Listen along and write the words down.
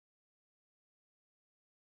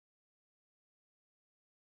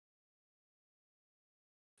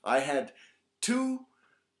I had two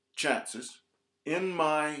chances in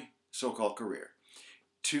my so-called career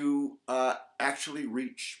to actually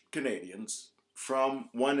reach Canadians from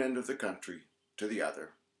one end of the country to the other,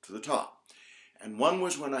 to the top. And one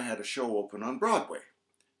was when I had a show open on Broadway.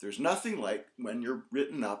 There's nothing like when you're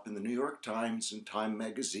written up in the New York Times and Time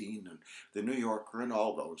Magazine and the New Yorker and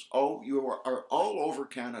all those. Oh, you are all over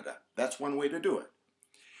Canada. That's one way to do it.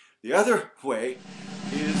 The other way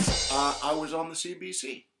is I was on the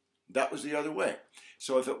CBC. That was the other way.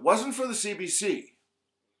 So if it wasn't for the CBC,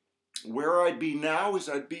 where I'd be now is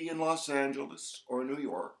I'd be in Los Angeles or New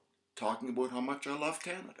York talking about how much I love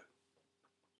Canada.